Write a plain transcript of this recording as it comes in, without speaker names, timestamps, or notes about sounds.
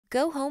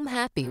Go home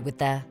happy with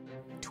the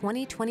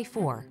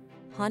 2024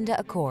 Honda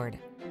Accord.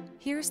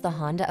 Here's the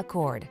Honda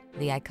Accord,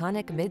 the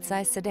iconic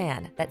midsize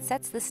sedan that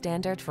sets the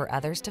standard for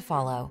others to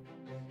follow.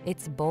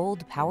 Its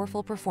bold,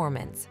 powerful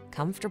performance,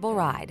 comfortable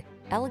ride,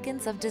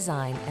 elegance of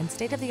design, and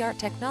state-of-the-art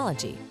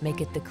technology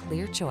make it the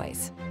clear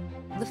choice.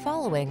 The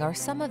following are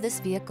some of this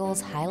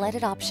vehicle's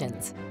highlighted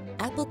options: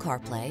 Apple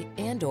CarPlay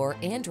and/or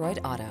Android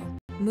Auto,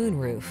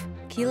 moonroof,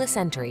 keyless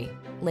entry,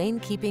 lane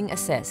keeping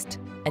assist,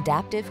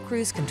 adaptive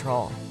cruise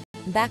control,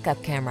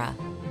 backup camera,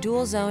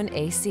 dual zone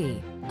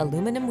AC,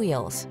 aluminum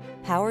wheels,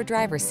 power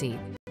driver's seat,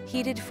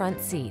 heated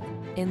front seat.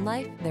 In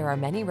life, there are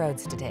many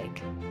roads to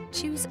take.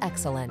 Choose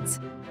excellence.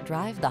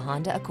 Drive the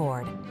Honda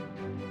Accord.